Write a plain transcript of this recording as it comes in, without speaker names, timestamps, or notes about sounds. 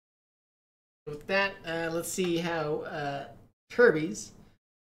With that, let's see how Kirby's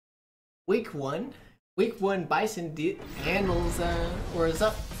Week 1 Bison handles, or is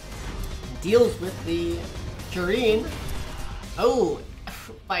up, deals with the Korean. Oh,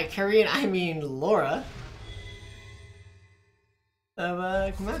 by Korean I mean Laura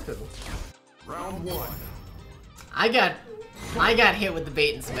of Kamakou. Round 1. I got hit with the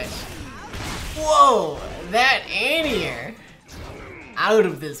bait and switch. Whoa, that anti-air, out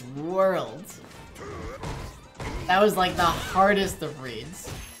of this world. That was like the hardest of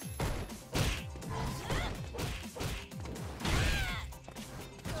reads.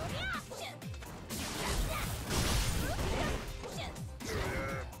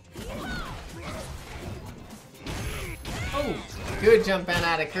 Oh, good jump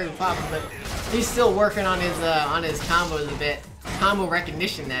out of KirbyPoppins, but he's still working on his combos a bit. Combo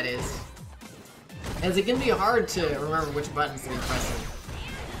recognition, that is. As it can be hard to remember which buttons to be pressing.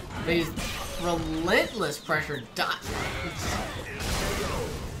 But he's relentless pressure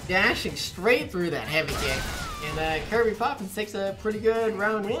dashing straight through that heavy kick. And KirbyPoppins takes a pretty good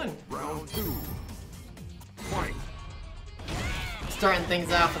round 1. Round 2. Fight. Starting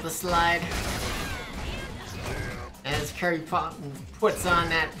things off with a slide. As KirbyPoppins puts on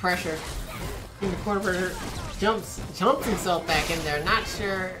that pressure. The corner jumps himself back in there. Not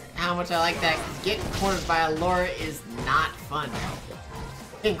sure how much I like that, because getting cornered by a Laura is not fun.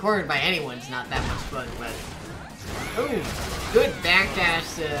 Getting cornered by anyone is not that much fun, but... Ooh, good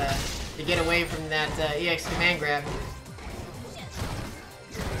backdash to get away from that EX command grab.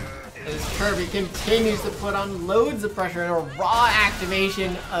 As Kirby continues to put on loads of pressure, and a raw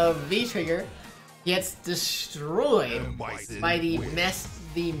activation of V-Trigger gets destroyed by the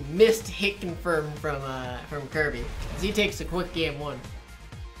missed hit confirm from Kirby, as he takes a quick game 1.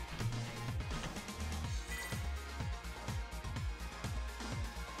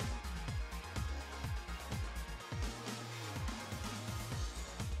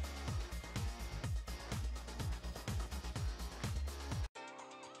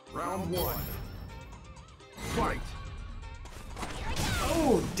 Round 1. Fight.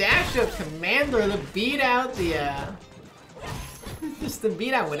 Oh, dash up commander to beat out the just to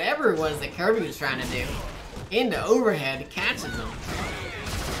beat out whatever it was that Kirby was trying to do. Into overhead, catches him.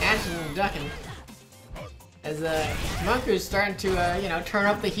 Catches him ducking. As Kamakou's starting to you know, turn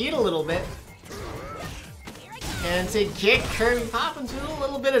up the heat a little bit. And to kick KirbyPoppins with a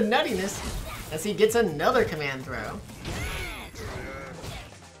little bit of nuttiness as he gets another command throw.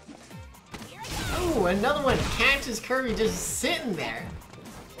 Oh, another one catches Kirby just sitting there,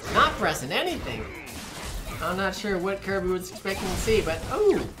 not pressing anything. I'm not sure what Kirby was expecting to see, but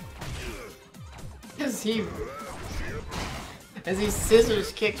oh, as he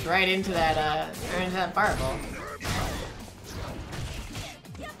scissors kicks right into that fireball.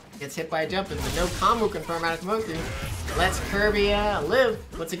 Gets hit by a jump, but no combo confirm out of Kamakou. Lets Kirby live.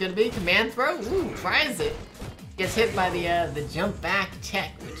 What's it gonna be? Command throw? Ooh, tries it. Gets hit by the jump back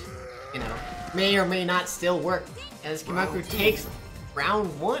tech, which, you know, may or may not still work, as Kamakou takes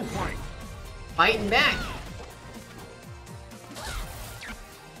round 1. Fighting back.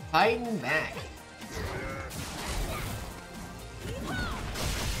 Fighting back.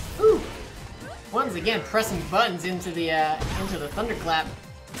 Whew. Once again, pressing buttons into the thunderclap.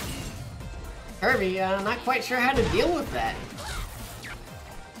 Kirby, not quite sure how to deal with that.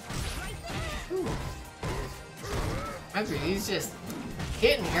 Kamakou, he's just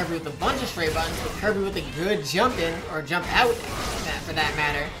hitting Kirby with a bunch of straight buttons, but Kirby with a good jump in, or jump out, for that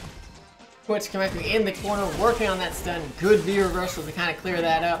matter. Puts Kamakou in the corner, working on that stun. Good V reversal to kind of clear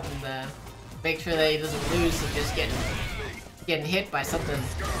that up and make sure that he doesn't lose to just getting hit by something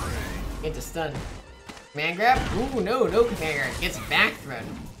into stun. Command grab? Ooh, no command grab. Gets back thrown.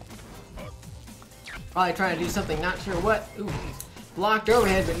 Probably trying to do something, not sure what. Ooh, blocked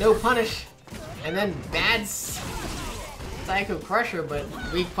overhead, but no punish. And then bad Psycho Crusher, but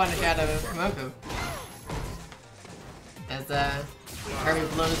weak punish out of Kamakou. As Kirby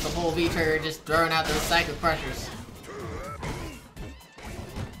blows the whole V-Trigger, just throwing out those Psycho Crushers.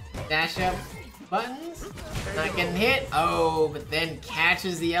 Dash up buttons, not getting hit. Oh, but then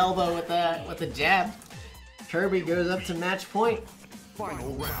catches the elbow with the jab. Kirby goes up to match point.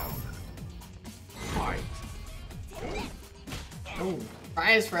 Final round. Fight. Oh,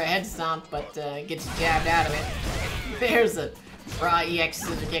 tries for a head stomp, but gets jabbed out of it. There's a raw EX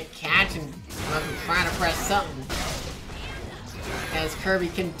scissor kick catching Kamakou trying to press something. As Kirby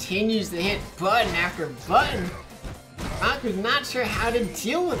continues to hit button after button, Kamakou's not sure how to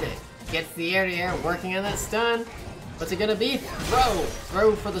deal with it. Gets the air-to-air, working on that stun. What's it gonna be? Throw!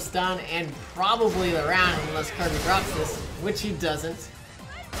 Throw for the stun, and probably the round unless Kirby drops this, which he doesn't.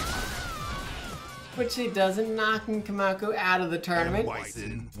 which he doesn't, knocking Kamakou out of the tournament.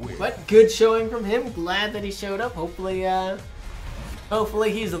 Bison wins. But good showing from him. Glad that he showed up. Hopefully,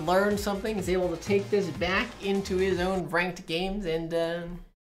 hopefully he's learned something. He's able to take this back into his own ranked games and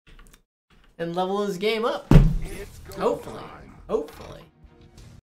level his game up. It's go Hopefully. time. Hopefully.